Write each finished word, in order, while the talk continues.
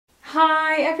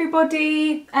Hi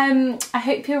everybody, I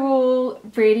hope you're all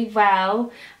really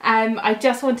well. I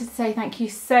just wanted to say thank you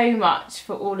so much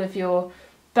for all of your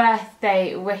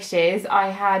birthday wishes. I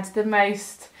had the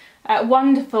most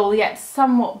wonderful yet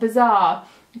somewhat bizarre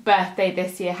birthday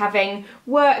this year, having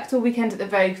worked all weekend at the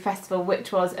Vogue Festival,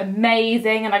 which was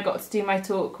amazing, and I got to do my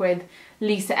talk with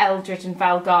Lisa Eldridge and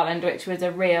Val Garland, which was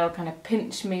a real kind of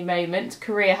pinch me moment,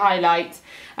 career highlight.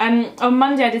 On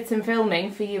Monday I did some filming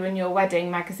for You and Your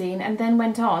Wedding magazine and then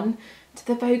went on to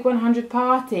the Vogue 100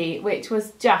 party, which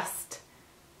was just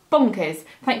bonkers.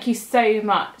 Thank you so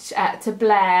much to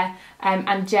Blair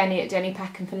and Jenny at Jenny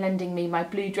Packham for lending me my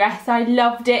blue dress. I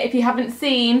loved it. If you haven't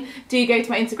seen, do go to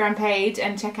my Instagram page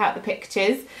and check out the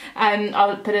pictures.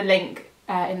 I'll put a link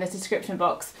in the description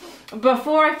box.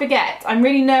 Before I forget, I'm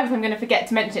really nervous I'm going to forget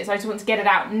to mention it, so I just want to get it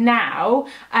out now.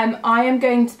 I am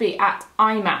going to be at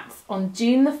IMATS on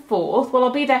June the 4th. Well, I'll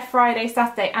be there Friday,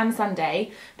 Saturday and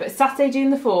Sunday, but Saturday, June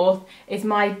the 4th is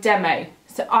my demo.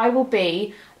 So I will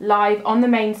be live on the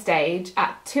main stage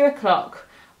at 2 o'clock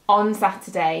on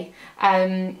Saturday.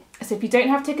 So if you don't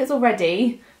have tickets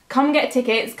already, come get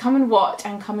tickets, come and watch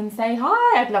and come and say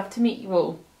hi. I'd love to meet you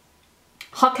all.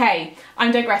 Okay,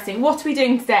 I'm digressing. What are we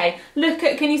doing today? Look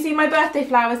at, can you see my birthday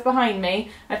flowers behind me?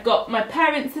 I've got my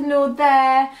parents-in-law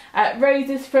there,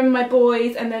 roses from my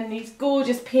boys, and then these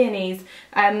gorgeous peonies,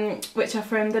 which are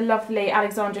from the lovely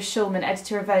Alexandra Schulman,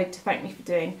 editor of Vogue, to thank me for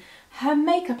doing her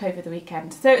makeup over the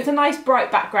weekend. So it's a nice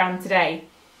bright background today.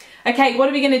 Okay, what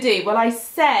are we going to do? Well, I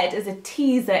said as a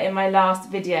teaser in my last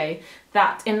video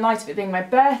that in light of it being my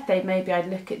birthday, maybe I'd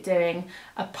look at doing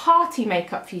a party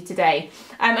makeup for you today.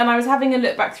 And I was having a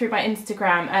look back through my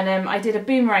Instagram, and I did a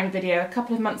boomerang video a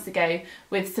couple of months ago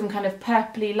with some kind of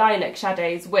purpley lilac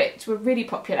shadows, which were really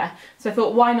popular. So I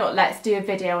thought, why not let's do a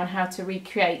video on how to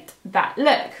recreate that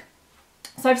look.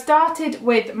 So I've started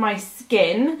with my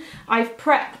skin. I've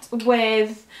prepped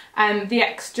with the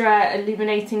extra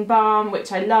illuminating balm,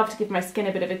 which I love to give my skin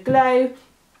a bit of a glow,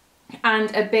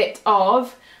 and a bit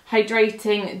of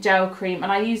hydrating gel cream.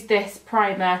 And I used this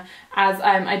primer as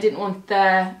I didn't want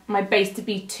my base to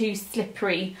be too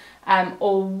slippery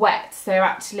or wet, so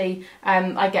actually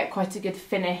I get quite a good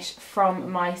finish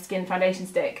from my skin foundation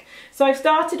stick. So I've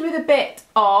started with a bit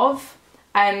of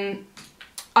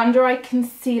under eye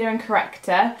concealer and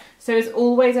corrector. So as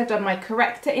always, I've done my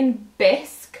corrector in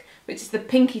Bisque, which is the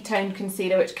pinky toned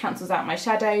concealer which cancels out my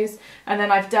shadows, and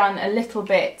then I've done a little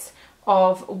bit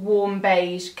of warm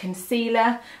beige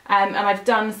concealer, and I've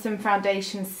done some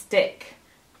foundation stick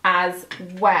as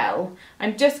well.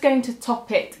 I'm just going to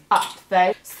top it up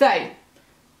though. So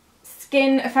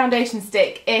skin foundation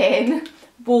stick in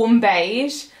warm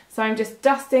beige, so I'm just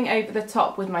dusting over the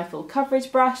top with my full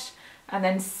coverage brush and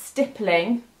then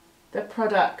stippling the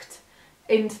product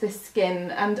into the skin,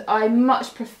 and I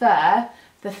much prefer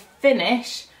the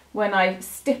finish when I've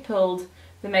stippled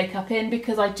the makeup in,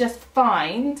 because I just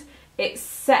find it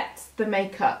sets the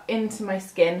makeup into my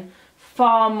skin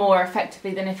far more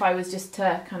effectively than if I was just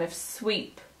to kind of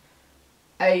sweep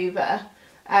over.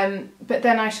 But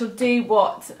then I shall do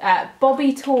what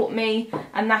Bobby taught me,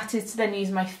 and that is to then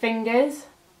use my fingers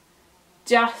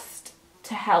just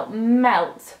to help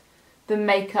melt the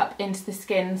makeup into the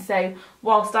skin. So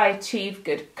whilst I achieve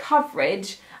good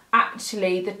coverage,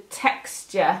 actually the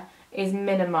texture is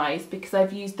minimised because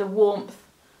I've used the warmth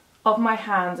of my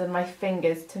hands and my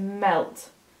fingers to melt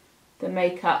the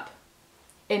makeup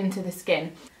into the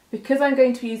skin. Because I'm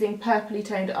going to be using purpley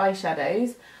toned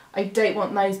eyeshadows, I don't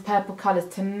want those purple colours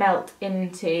to melt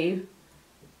into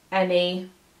any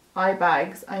eye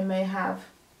bags I may have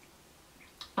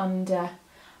under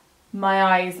my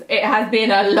eyes. It has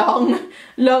been a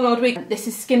long old week. This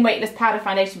is Skin Weightless Powder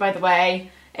Foundation, by the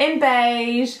way, in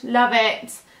beige. Love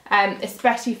it,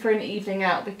 especially for an evening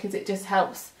out, because it just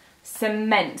helps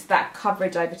cement that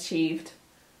coverage I've achieved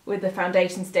with the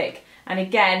foundation stick. And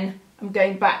again, I'm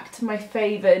going back to my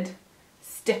favoured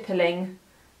stippling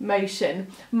motion.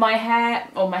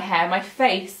 My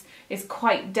face is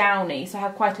quite downy, so I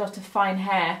have quite a lot of fine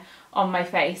hair on my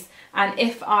face, and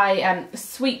if I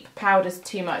sweep powders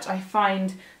too much, I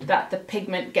find that the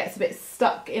pigment gets a bit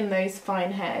stuck in those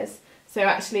fine hairs. So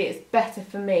actually it's better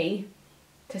for me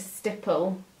to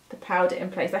stipple the powder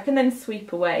in place. I can then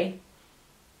sweep away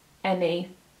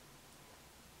any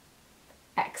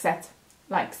excess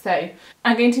like so.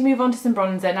 I'm going to move on to some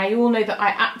bronzer. Now you all know that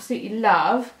I absolutely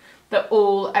love the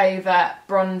all over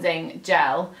bronzing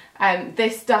gel.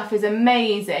 This stuff is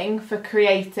amazing for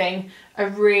creating a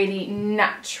really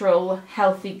natural,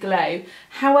 healthy glow.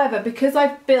 However, because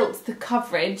I've built the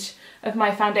coverage of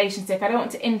my foundation stick, I don't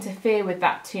want to interfere with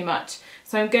that too much.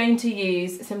 So I'm going to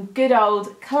use some good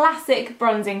old classic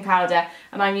bronzing powder,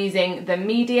 and I'm using the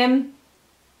medium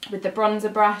with the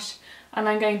bronzer brush, and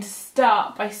I'm going to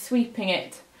start by sweeping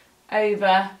it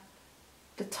over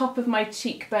the top of my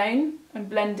cheekbone and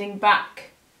blending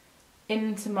back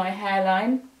into my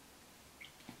hairline.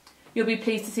 You'll be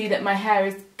pleased to see that my hair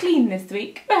is clean this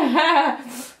week.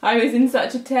 I was in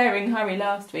such a tearing hurry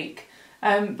last week,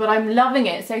 but I'm loving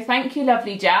it. So thank you,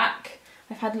 lovely Jack.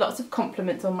 I've had lots of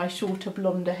compliments on my shorter,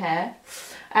 blonder hair.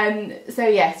 So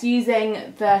yes,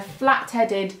 using the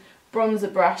flat-headed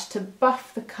bronzer brush to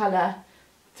buff the colour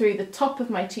through the top of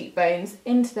my cheekbones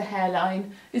into the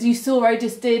hairline. As you saw, I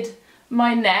just did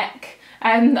my neck,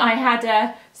 and I had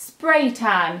a spray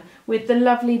tan with the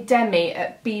lovely Demi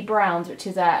at B Brown's, which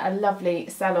is a lovely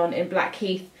salon in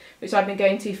Blackheath, which I've been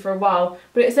going to for a while,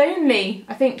 but it's only,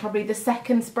 I think, probably the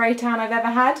second spray tan I've ever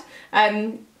had,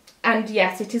 and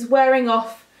yes, it is wearing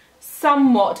off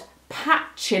somewhat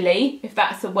patchily, if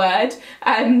that's a word.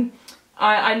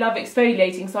 I love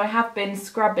exfoliating, so I have been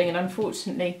scrubbing, and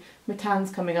unfortunately my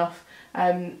tan's coming off,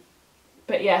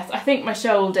 but yes, I think my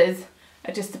shoulders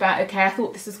are just about okay. I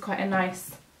thought this was quite a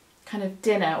nice kind of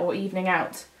dinner or evening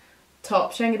out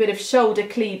top, showing a bit of shoulder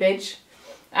cleavage.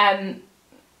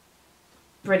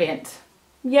 Brilliant.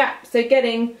 Yeah, so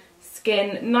getting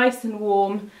skin nice and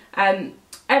warm.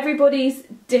 Everybody's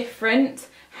different,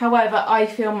 however I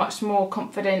feel much more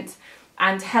confident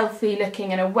and healthy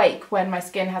looking and awake when my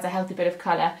skin has a healthy bit of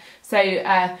colour,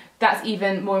 so that's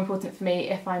even more important for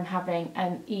me if I'm having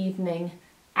an evening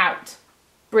out.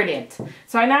 Brilliant.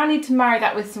 So I now need to marry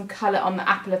that with some colour on the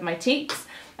apple of my cheeks,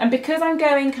 and because I'm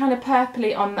going kind of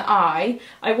purpley on the eye,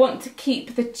 I want to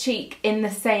keep the cheek in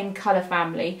the same colour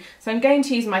family. So I'm going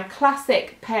to use my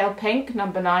classic pale pink,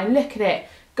 number 9. Look at it.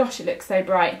 Gosh, it looks so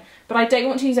bright. But I don't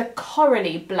want to use a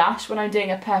corally blush when I'm doing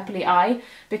a purpley eye,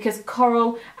 because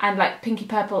coral and like pinky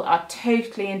purple are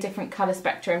totally in different colour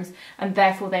spectrums, and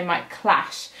therefore they might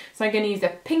clash. So I'm going to use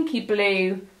a pinky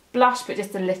blue blush, but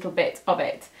just a little bit of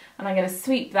it. And I'm going to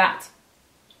sweep that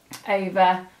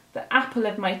over the apple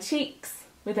of my cheeks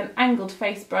with an angled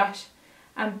face brush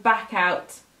and back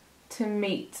out to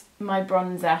meet my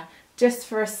bronzer, just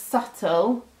for a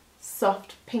subtle,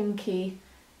 soft pinky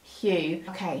hue.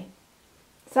 Okay,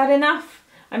 is that enough?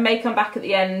 I may come back at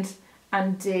the end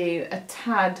and do a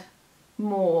tad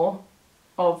more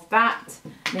of that.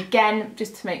 And again,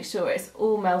 just to make sure it's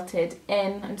all melted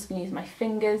in, I'm just going to use my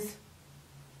fingers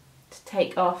to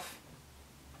take off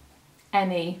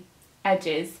any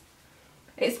edges.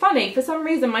 It's funny, for some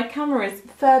reason my camera is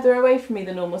further away from me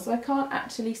than normal, so I can't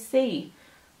actually see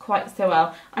quite so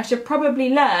well. I should probably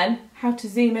learn how to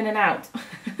zoom in and out.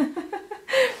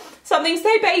 Something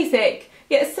so basic,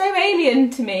 yet so alien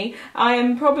to me. I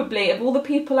am probably, of all the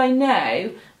people I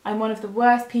know, I'm one of the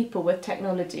worst people with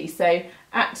technology, so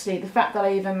actually the fact that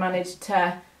I even managed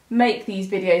to make these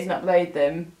videos and upload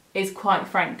them is quite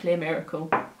frankly a miracle.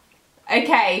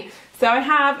 Okay, so I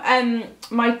have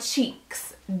my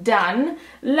cheeks done.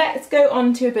 Let's go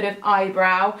on to a bit of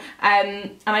eyebrow,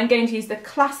 and I'm going to use the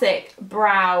classic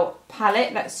brow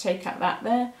palette. Let's shake out that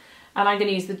there, and I'm going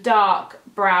to use the dark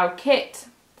brow kit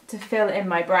to fill in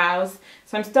my brows.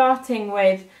 So I'm starting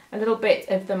with a little bit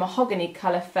of the mahogany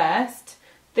colour first.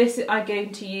 This I'm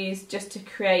going to use just to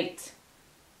create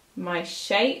my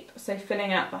shape, so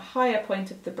filling out the higher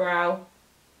point of the brow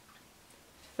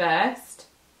first,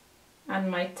 and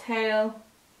my tail,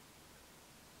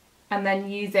 and then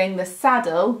using the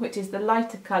saddle, which is the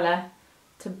lighter colour,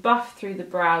 to buff through the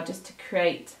brow just to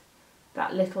create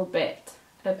that little bit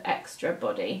of extra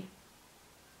body.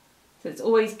 So it's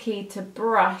always key to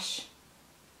brush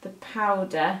the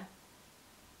powder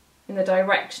in the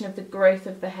direction of the growth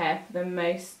of the hair for the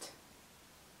most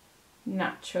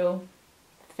natural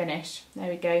finish. There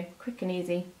we go, quick and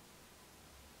easy.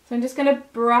 So I'm just going to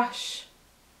brush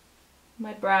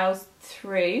my brows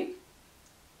through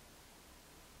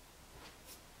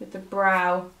with the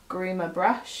brow groomer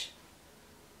brush,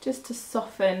 just to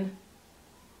soften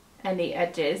any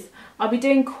edges. I'll be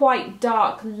doing quite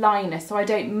dark liner, so I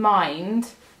don't mind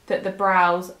that the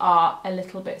brows are a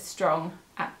little bit strong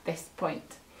at this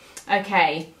point.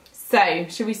 Okay, so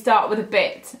should we start with a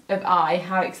bit of eye?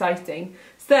 How exciting.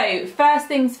 So first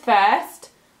things first,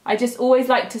 I just always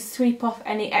like to sweep off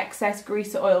any excess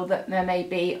grease or oil that there may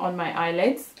be on my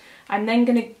eyelids. I'm then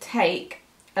going to take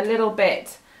a little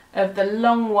bit of the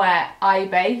long wear eye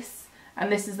base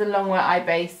and this is the Longwear Eye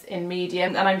Base in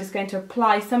medium, and I'm just going to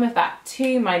apply some of that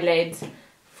to my lid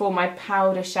for my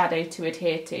powder shadow to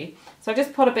adhere to. So I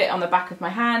just put a bit on the back of my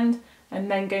hand and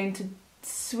then going to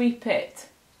sweep it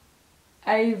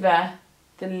over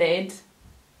the lid,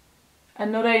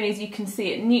 and not only, as you can see,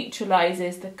 it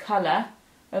neutralises the colour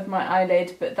of my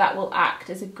eyelid, but that will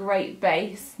act as a great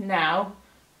base now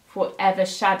for whatever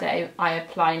shadow I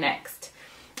apply next.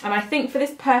 And I think for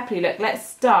this purpley look, let's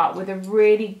start with a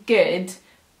really good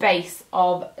base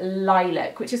of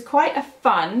lilac, which is quite a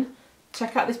fun,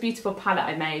 check out this beautiful palette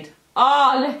I made.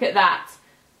 Oh, look at that.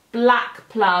 Black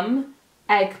plum,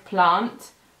 eggplant,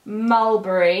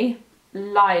 mulberry,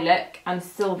 lilac and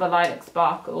silver lilac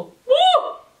sparkle.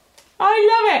 Woo!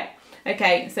 I love it.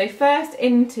 Okay, so first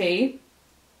into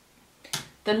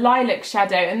the lilac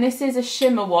shadow, and this is a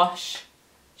shimmer wash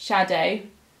shadow,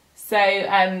 so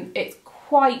it's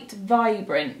quite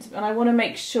vibrant, and I want to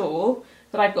make sure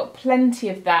that I've got plenty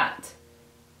of that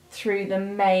through the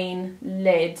main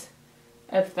lid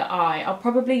of the eye. I'll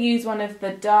probably use one of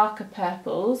the darker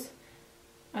purples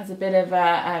as a bit of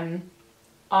a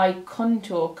eye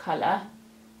contour colour,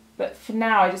 but for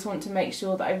now I just want to make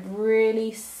sure that I've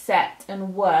really set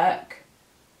and work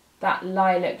that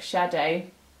lilac shadow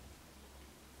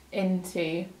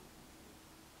into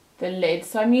the lid.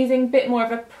 So I'm using a bit more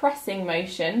of a pressing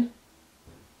motion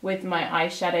with my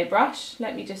eyeshadow brush.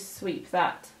 Let me just sweep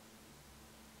that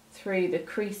through the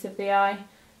crease of the eye.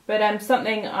 But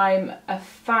something I'm a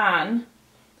fan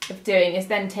of doing is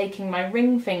then taking my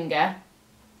ring finger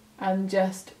and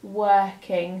just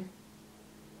working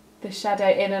the shadow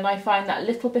in, and I find that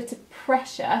little bit of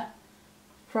pressure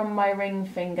from my ring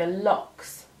finger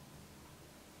locks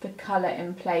the colour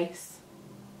in place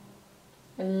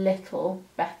a little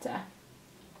better.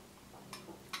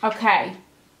 Okay,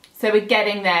 so we're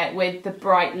getting there with the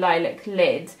bright lilac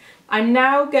lid. I'm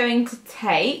now going to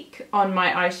take on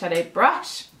my eyeshadow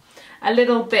brush a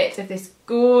little bit of this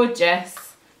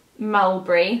gorgeous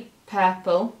mulberry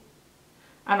purple,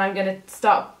 and I'm going to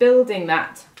start building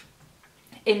that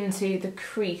into the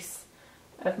crease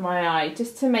of my eye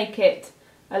just to make it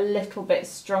a little bit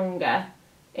stronger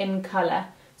in colour.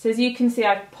 So as you can see,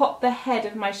 I've popped the head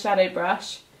of my shadow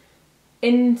brush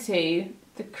into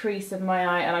the crease of my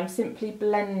eye, and I'm simply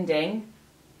blending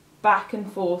back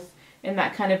and forth in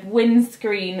that kind of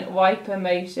windscreen wiper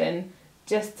motion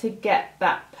just to get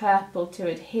that purple to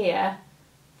adhere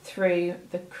through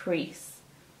the crease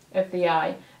of the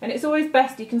eye. And it's always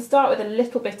best, you can start with a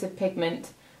little bit of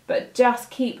pigment, but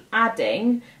just keep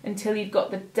adding until you've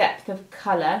got the depth of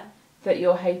colour that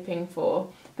you're hoping for.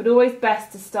 But always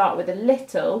best to start with a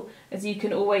little, as you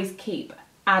can always keep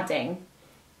adding.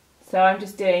 So I'm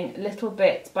just doing little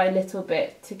bit by little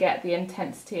bit to get the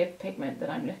intensity of pigment that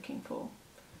I'm looking for.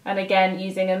 And again,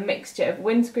 using a mixture of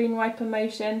windscreen wiper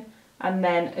motion and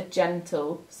then a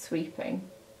gentle sweeping.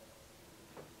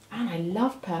 And I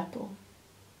love purple.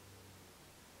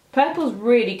 Purple's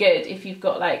really good if you've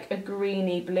got like a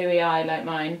greeny bluey eye like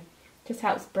mine. Just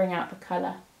helps bring out the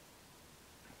colour.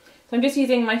 So I'm just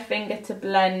using my finger to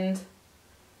blend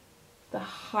the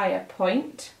higher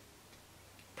point.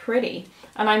 Pretty.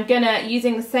 And I'm gonna,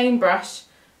 using the same brush,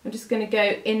 I'm just gonna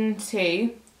go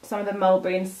into some of the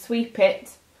mulberry and sweep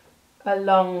it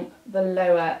along the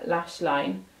lower lash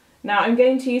line. Now I'm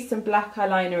going to use some black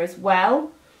eyeliner as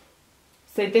well.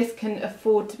 So this can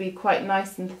afford to be quite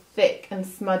nice and thick and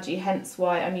smudgy, hence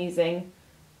why I'm using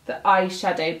the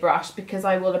eyeshadow brush, because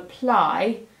I will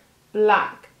apply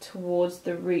black towards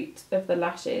the root of the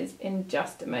lashes in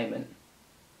just a moment.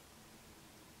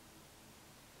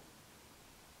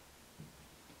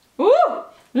 Ooh,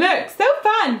 look, so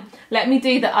fun! Let me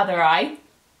do the other eye.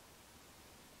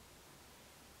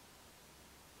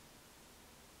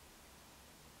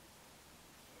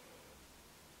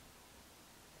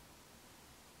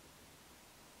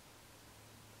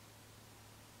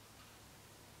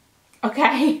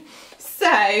 Okay,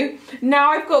 so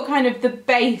now I've got kind of the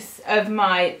base of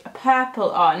my purple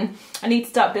on, I need to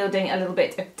start building a little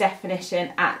bit of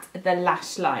definition at the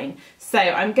lash line. So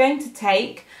I'm going to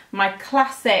take my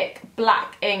classic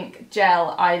black ink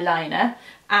gel eyeliner,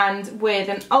 and with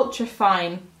an ultra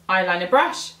fine eyeliner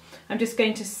brush, I'm just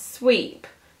going to sweep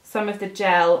some of the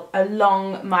gel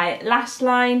along my lash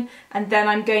line, and then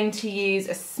I'm going to use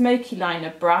a Smokey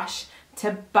liner brush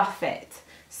to buff it.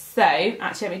 So,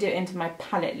 actually let me do it into my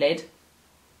palette lid.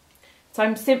 So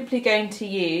I'm simply going to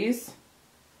use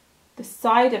the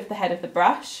side of the head of the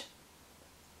brush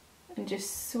and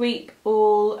just sweep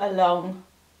all along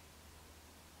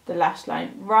the lash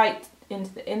line, right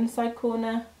into the inside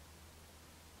corner,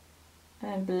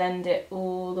 and blend it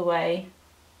all the way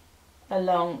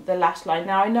along the lash line.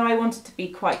 Now I know I want it to be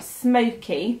quite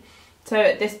smoky, so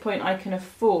at this point I can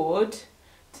afford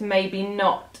to maybe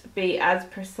not be as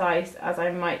precise as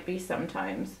I might be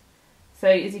sometimes. So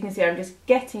as you can see, I'm just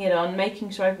getting it on, making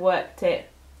sure I've worked it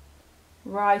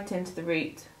right into the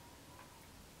root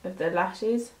of the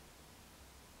lashes,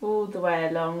 all the way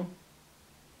along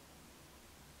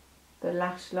the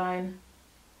lash line.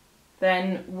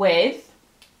 Then with,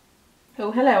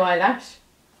 oh hello eyelash,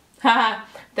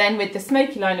 then with the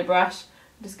smoky liner brush,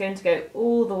 I'm just going to go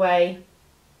all the way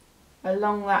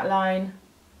along that line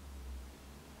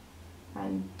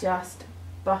and just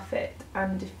buff it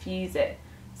and diffuse it.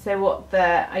 So what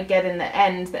I get in the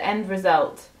end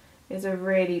result is a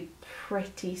really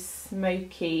pretty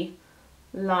smoky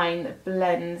line that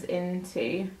blends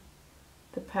into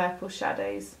the purple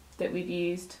shadows that we've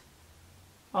used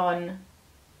on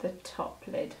the top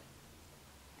lid.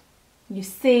 You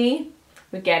see,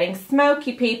 we're getting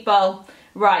smoky, people.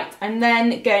 Right, I'm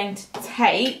then going to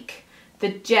take the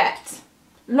Jet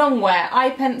Longwear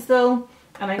eye pencil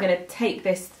and I'm going to take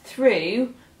this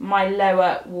through my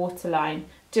lower waterline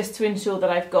just to ensure that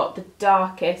I've got the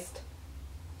darkest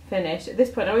finish. At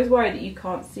this point I always worry that you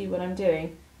can't see what I'm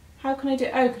doing. How can I do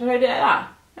it? Oh, can I do it like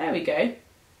that? There we go.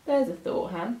 There's a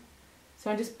thought, Han. So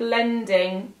I'm just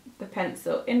blending the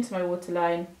pencil into my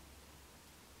waterline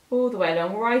all the way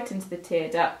along, right into the tear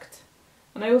duct.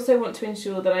 And I also want to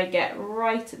ensure that I get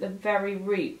right at the very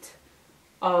root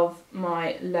of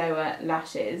my lower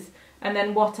lashes. And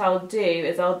then what I'll do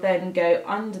is I'll then go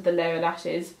under the lower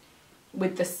lashes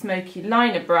with the smoky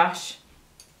liner brush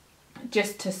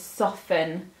just to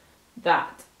soften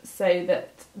that so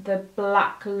that the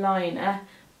black liner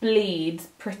bleeds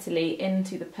prettily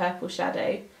into the purple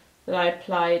shadow that I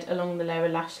applied along the lower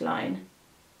lash line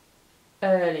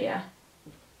earlier.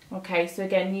 Okay, so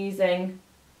again using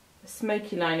the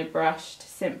smoky liner brush to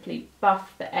simply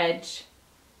buff the edge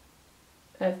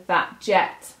of that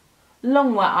Jet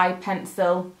Longwear eye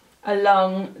pencil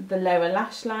along the lower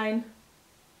lash line.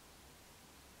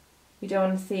 You don't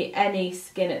want to see any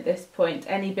skin at this point.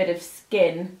 Any bit of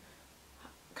skin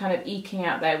kind of eking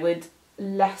out there would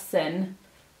lessen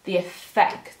the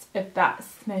effect of that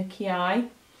smoky eye.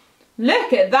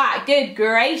 Look at that, good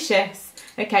gracious.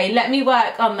 Okay, let me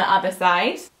work on the other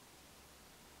side.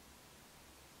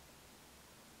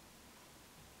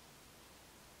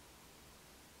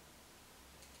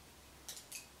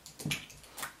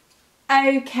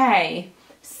 Okay,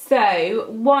 so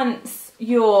once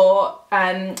your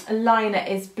liner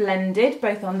is blended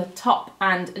both on the top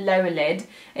and lower lid,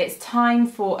 it's time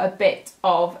for a bit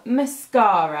of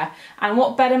mascara. And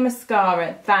what better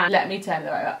mascara than, let me turn it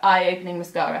over, eye-opening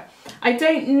mascara. I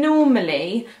don't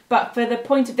normally, but for the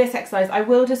point of this exercise, I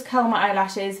will just curl my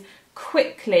eyelashes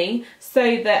quickly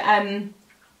so that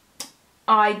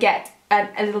I get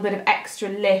a little bit of extra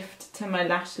lift to my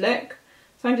lash look.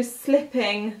 So I'm just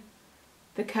slipping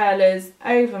the curlers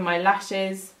over my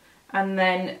lashes and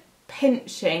then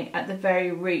pinching at the very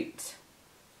root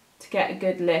to get a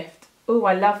good lift. Oh,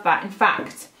 I love that. In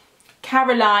fact,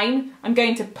 Caroline, I'm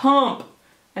going to pump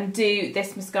and do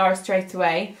this mascara straight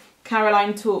away.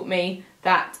 Caroline taught me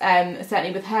that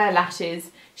certainly with her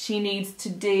lashes, she needs to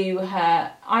do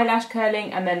her eyelash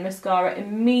curling and then mascara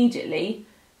immediately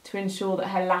to ensure that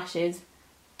her lashes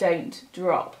don't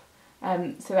drop.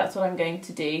 So that's what I'm going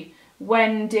to do.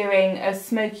 When doing a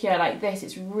smoky eye like this,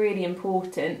 it's really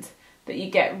important that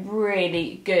you get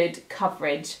really good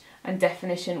coverage and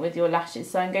definition with your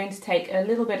lashes. So I'm going to take a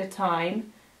little bit of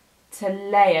time to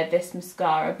layer this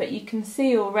mascara, but you can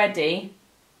see already,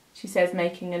 she says,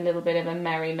 making a little bit of a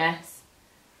merry mess.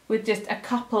 With just a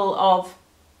couple of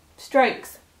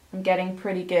strokes, I'm getting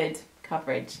pretty good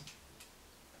coverage.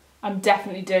 I'm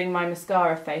definitely doing my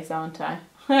mascara face, aren't I?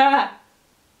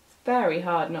 It's very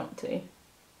hard not to.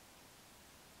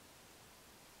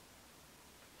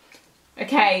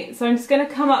 Okay, so I'm just going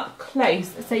to come up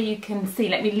close so you can see.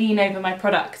 Let me lean over my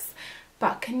products.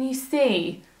 But can you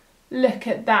see? Look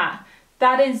at that.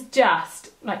 That is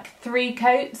just like 3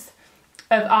 coats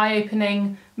of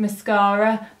eye-opening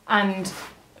mascara. And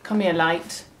come here,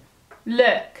 light.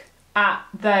 Look at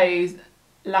those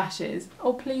lashes.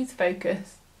 Oh, please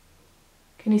focus.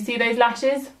 Can you see those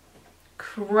lashes?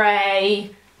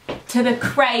 Cray. To the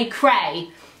cray cray.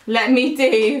 Let me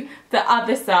do the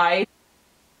other side.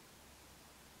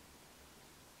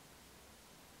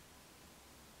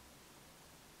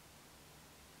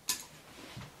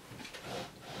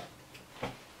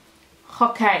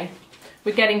 Okay,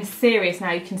 we're getting serious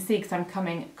now, you can see because I'm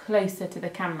coming closer to the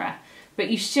camera. But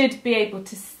you should be able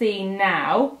to see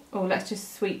now. Oh, let's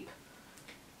just sweep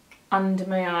under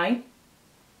my eye.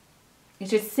 You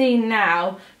should see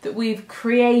now that we've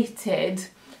created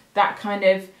that kind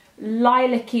of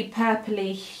lilac-y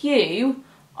purpley hue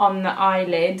on the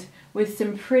eyelid with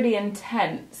some pretty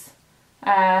intense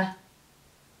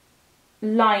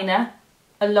liner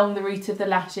along the root of the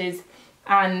lashes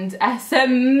and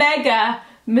some mega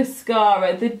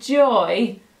mascara. The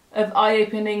joy of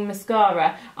eye-opening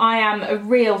mascara. I am a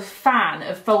real fan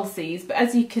of falsies, but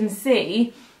as you can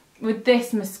see with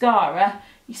this mascara,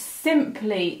 you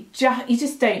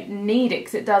just don't need it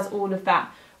because it does all of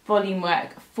that volume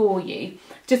work for you.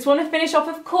 Just want to finish off,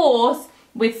 of course,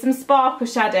 with some sparkle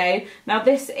shadow. Now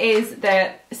this is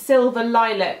the Silver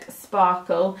Lilac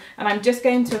Sparkle, and I'm just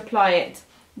going to apply it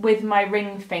with my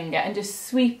ring finger and just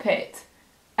sweep it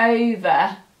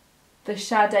over the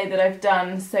shadow that I've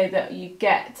done so that you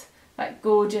get that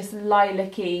gorgeous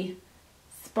lilac-y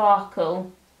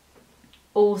sparkle.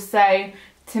 Also,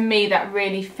 to me, that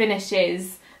really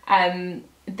finishes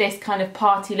this kind of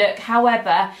party look.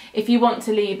 However, if you want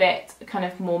to leave it kind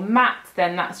of more matte,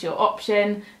 then that's your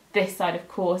option. This side, of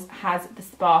course, has the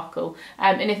sparkle.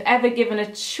 And if ever given a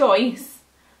choice,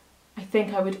 I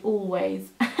think I would always,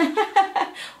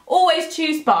 always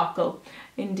choose sparkle,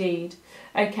 indeed.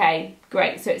 Okay,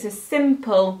 great. So it's as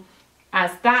simple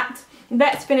as that.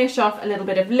 Let's finish off a little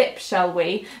bit of lip, shall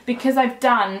we? Because I've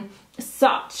done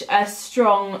such a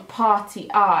strong party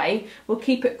eye, we'll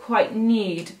keep it quite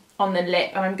nude on the lip,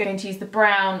 and I'm going to use the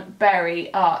Brown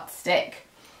Berry Art Stick,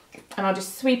 and I'll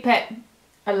just sweep it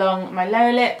along my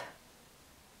lower lip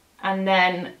and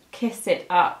then kiss it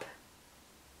up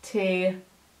to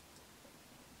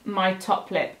my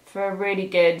top lip for a really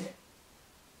good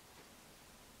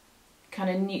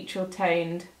kind of neutral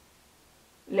toned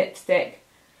lipstick.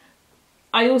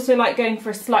 I also like going for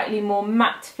a slightly more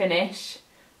matte finish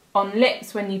on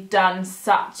lips when you've done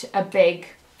such a big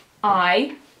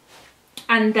eye.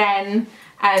 And then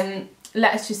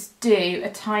let's just do a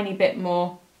tiny bit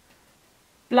more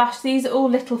blush. These are all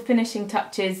little finishing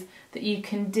touches that you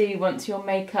can do once your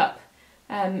makeup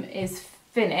is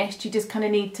finished. You just kind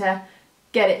of need to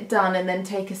get it done and then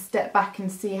take a step back and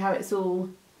see how it's all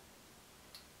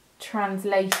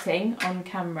translating on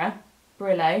camera.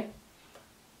 Brillo.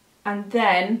 And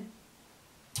then,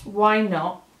 why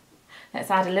not?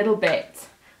 Let's add a little bit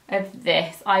of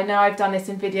this. I know I've done this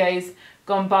in videos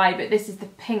gone by, but this is the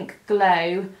Pink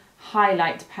Glow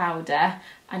highlight powder,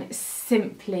 and it's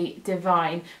simply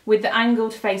divine. With the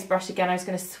angled face brush again, I was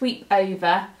going to sweep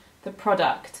over the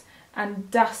product and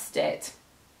dust it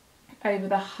over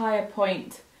the higher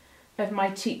point of my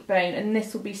cheekbone, and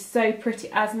this will be so pretty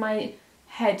as my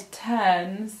head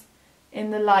turns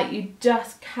in the light. You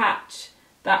just catch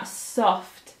that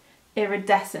soft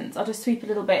iridescence. I'll just sweep a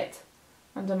little bit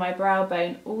under my brow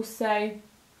bone also,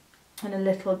 and a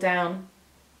little down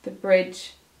the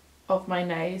bridge of my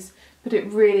nose. But it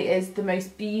really is the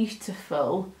most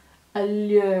beautiful,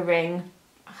 alluring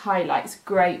highlights.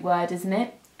 Great word, isn't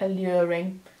it?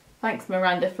 Alluring. Thanks,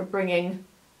 Miranda, for bringing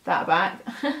that back.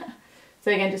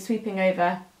 So again, just sweeping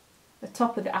over the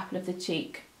top of the apple of the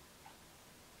cheek.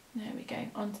 There we go,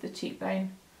 onto the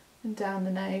cheekbone and down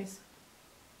the nose.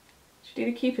 Should we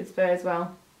do the Cupid's bow as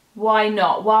well? Why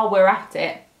not, while we're at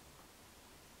it?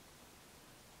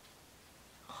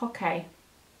 Okay.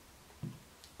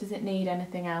 Does it need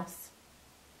anything else?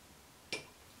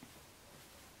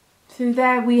 So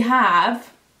there we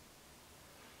have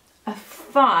a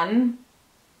fun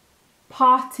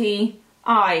party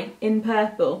eye in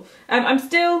purple. I'm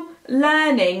still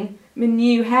learning my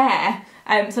new hair,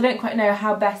 so I don't quite know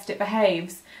how best it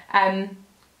behaves.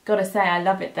 Gotta say, I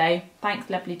love it though. Thanks,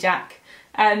 lovely Jack.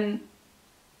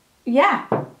 Yeah,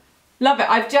 love it.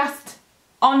 I've just,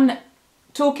 on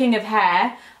talking of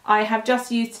hair, I have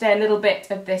just used today a little bit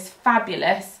of this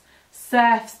fabulous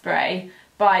surf spray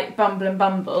by Bumble and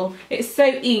Bumble. It's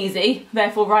so easy,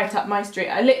 therefore right up my street.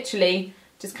 I literally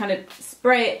just kind of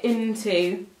spray it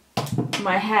into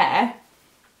my hair,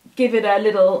 give it a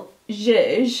little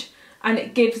zhuzh, and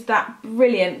it gives that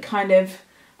brilliant kind of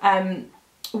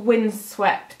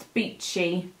windswept,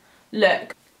 beachy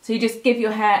look. So you just give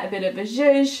your hair a bit of a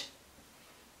zhuzh,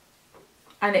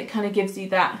 and it kind of gives you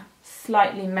that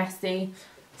slightly messy,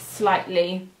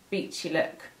 slightly beachy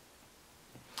look.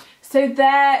 So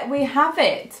there we have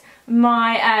it,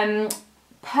 my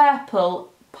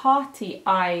purple party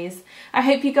eyes. I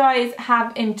hope you guys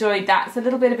have enjoyed that. It's a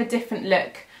little bit of a different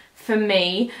look for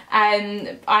me,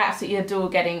 and I absolutely adore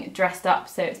getting dressed up,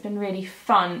 so it's been really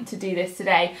fun to do this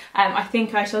today. I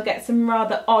think I shall get some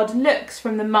rather odd looks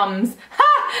from the mums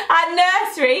at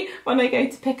nursery when I go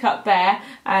to pick up there.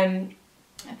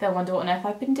 They'll wonder what on earth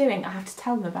I've been doing. I have to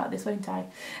tell them about this, won't I?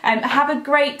 Have a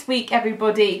great week,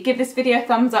 everybody. Give this video a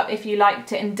thumbs up if you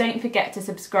liked it, and don't forget to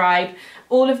subscribe.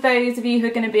 All of those of you who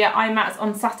are going to be at IMATS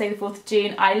on Saturday the 4th of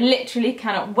June, I literally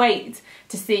cannot wait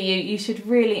to see you. You should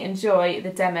really enjoy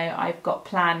the demo I've got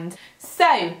planned.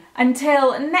 So,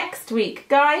 until next week,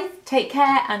 guys, take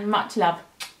care and much love.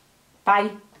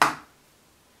 Bye.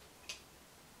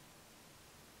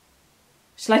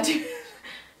 Shall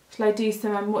I do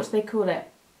some, what do they call it?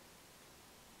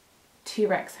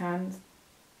 T-Rex hands.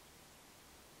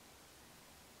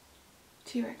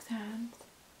 T-Rex hands.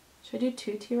 Should I do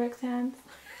 2 T-Rex hands?